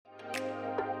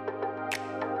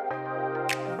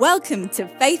Welcome to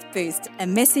Faith Boost, a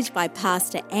message by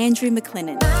Pastor Andrew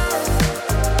McLennan.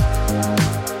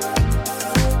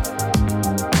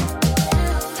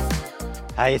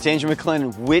 Hey, it's Andrew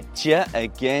McLennan with you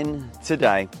again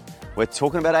today. We're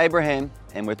talking about Abraham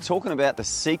and we're talking about the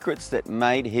secrets that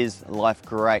made his life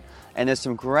great. And there's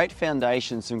some great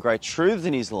foundations, some great truths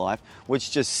in his life which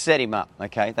just set him up,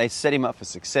 okay? They set him up for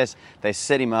success. They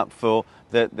set him up for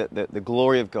the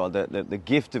glory of God, the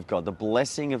gift of God, the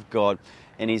blessing of God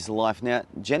in his life. Now,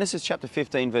 Genesis chapter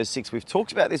 15, verse 6, we've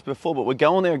talked about this before, but we're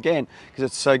going there again because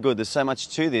it's so good. There's so much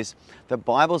to this. The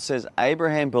Bible says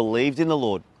Abraham believed in the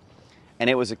Lord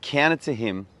and it was accounted to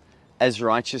him as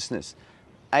righteousness.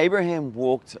 Abraham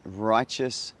walked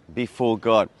righteous before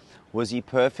God. Was he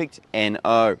perfect?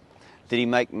 N-O. Did he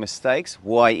make mistakes?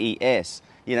 Y-E-S.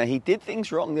 You know, he did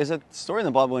things wrong. There's a story in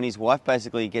the Bible when his wife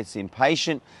basically gets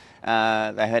impatient. They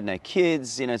had no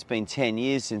kids. You know, it's been 10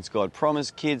 years since God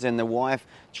promised kids, and the wife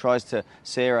tries to,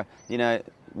 Sarah, you know,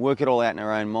 work it all out in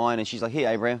her own mind. And she's like, here,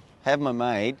 Abraham, have my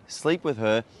maid, sleep with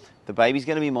her. The baby's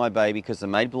going to be my baby because the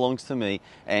maid belongs to me.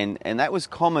 And that was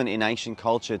common in ancient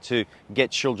culture to get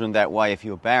children that way if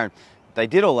you were barren. They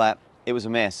did all that. It was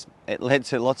a mess. It led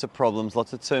to lots of problems,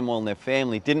 lots of turmoil in their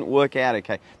family. Didn't work out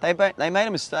okay. They made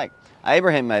a mistake.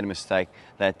 Abraham made a mistake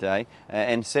that day,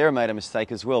 and Sarah made a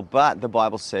mistake as well. But the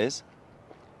Bible says,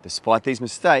 despite these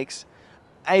mistakes,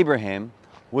 Abraham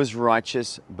was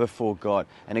righteous before God.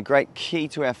 And a great key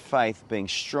to our faith being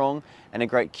strong, and a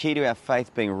great key to our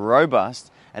faith being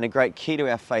robust, and a great key to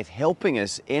our faith helping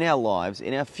us in our lives,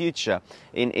 in our future,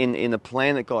 in the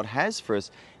plan that God has for us,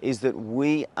 is that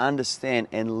we understand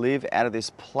and live out of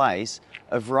this place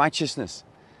of righteousness,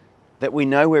 that we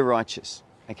know we're righteous,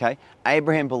 okay?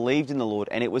 Abraham believed in the Lord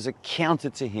and it was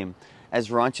accounted to him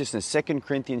as righteousness. 2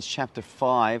 Corinthians chapter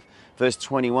 5, verse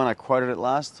 21, I quoted it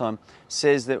last time,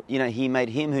 says that, you know, he made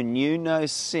him who knew no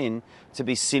sin to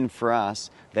be sin for us,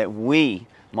 that we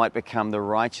might become the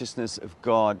righteousness of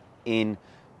God in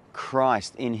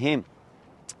Christ, in him.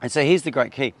 And so here's the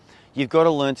great key. You've got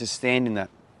to learn to stand in that.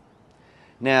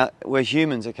 Now, we're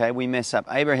humans, okay? We mess up.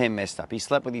 Abraham messed up. He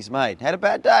slept with his maid. Had a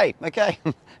bad day, okay?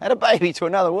 Had a baby to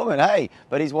another woman, hey?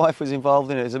 But his wife was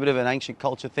involved in it. It's a bit of an ancient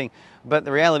culture thing. But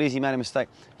the reality is he made a mistake.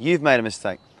 You've made a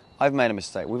mistake. I've made a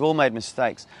mistake. We've all made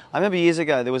mistakes. I remember years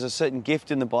ago there was a certain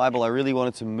gift in the Bible I really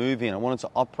wanted to move in. I wanted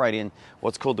to operate in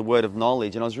what's called the word of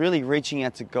knowledge. And I was really reaching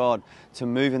out to God to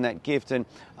move in that gift. And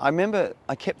I remember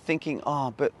I kept thinking,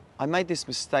 but I made this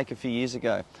mistake a few years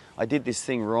ago. I did this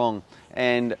thing wrong.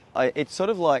 And it's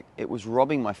sort of like it was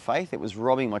robbing my faith. It was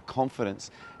robbing my confidence.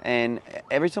 And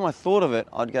every time I thought of it,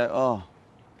 I'd go,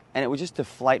 and it would just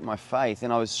deflate my faith.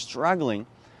 And I was struggling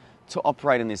to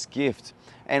operate in this gift.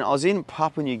 And I was in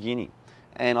Papua New Guinea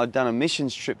and I'd done a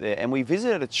missions trip there, and we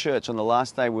visited a church on the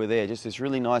last day we were there, just this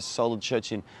really nice solid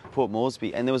church in Port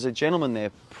Moresby, and there was a gentleman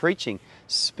there preaching,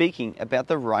 speaking about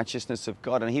the righteousness of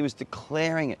God, and he was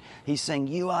declaring it. He's saying,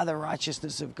 you are the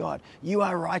righteousness of God. You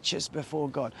are righteous before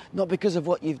God, not because of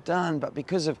what you've done, but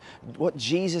because of what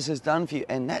Jesus has done for you.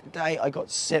 And that day I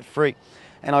got set free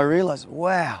and I realized,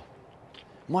 wow,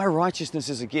 my righteousness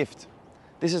is a gift.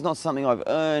 This is not something I've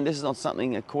earned. This is not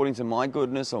something according to my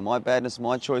goodness or my badness,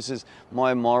 my choices,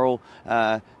 my moral,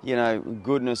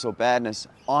 goodness or badness.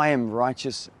 I am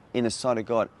righteous in the sight of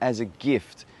God as a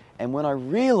gift. And when I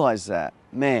realized that,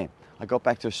 man, I got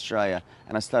back to Australia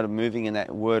and I started moving in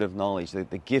that word of knowledge. The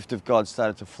gift of God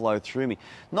started to flow through me.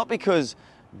 Not because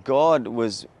God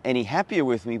was any happier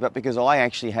with me, but because I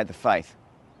actually had the faith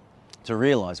to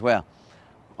realize, wow,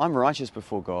 I'm righteous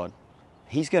before God.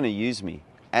 He's going to use me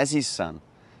as his son.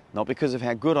 Not because of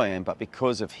how good I am, but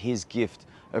because of his gift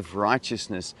of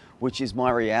righteousness, which is my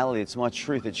reality. It's my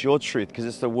truth. It's your truth because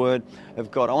it's the word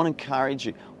of God. I want to encourage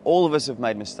you. All of us have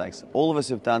made mistakes. All of us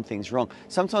have done things wrong.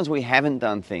 Sometimes we haven't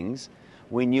done things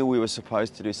we knew we were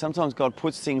supposed to do. Sometimes God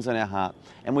puts things on our heart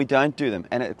and we don't do them,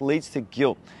 and it leads to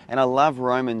guilt. And I love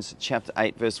Romans chapter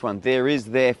 8, verse 1. There is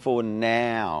therefore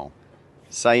now,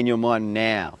 say in your mind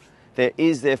now, there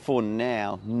is therefore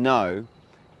now no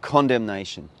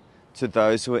condemnation to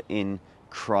those who are in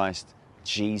Christ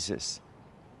Jesus.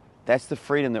 That's the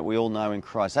freedom that we all know in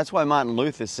Christ. That's why Martin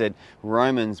Luther said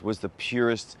Romans was the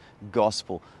purest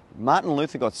gospel. Martin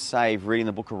Luther got saved reading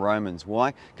the book of Romans.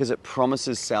 Why? Because it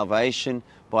promises salvation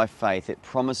by faith. It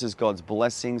promises God's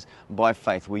blessings by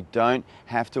faith. We don't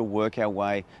have to work our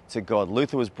way to God.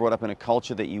 Luther was brought up in a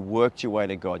culture that you worked your way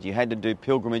to God. You had to do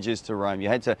pilgrimages to Rome. You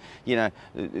had to,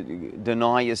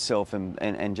 deny yourself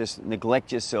and just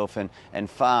neglect yourself and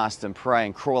fast and pray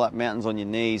and crawl up mountains on your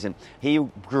knees. And he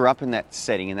grew up in that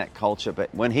setting, in that culture.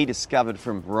 But when he discovered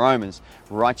from Romans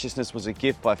righteousness was a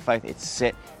gift by faith, it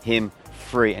set him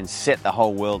free. and set the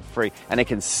whole world free. And it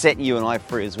can set you and I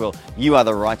free as well. You are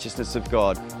the righteousness of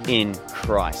God in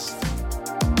Christ.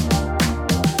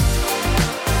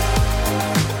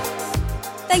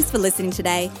 Thanks for listening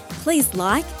today. Please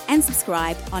like and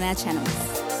subscribe on our channels.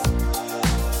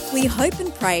 We hope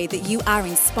and pray that you are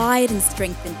inspired and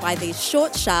strengthened by these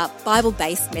short, sharp,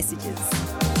 Bible-based messages.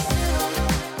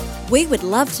 We would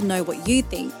love to know what you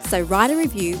think, so write a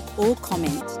review or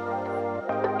comment.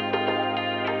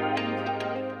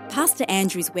 Pastor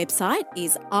Andrew's website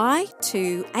is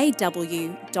i2aw.org.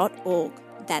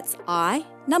 That's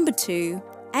i2aw.org.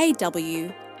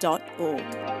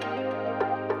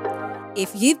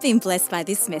 If you've been blessed by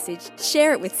this message,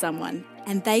 share it with someone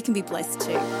and they can be blessed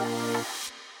too.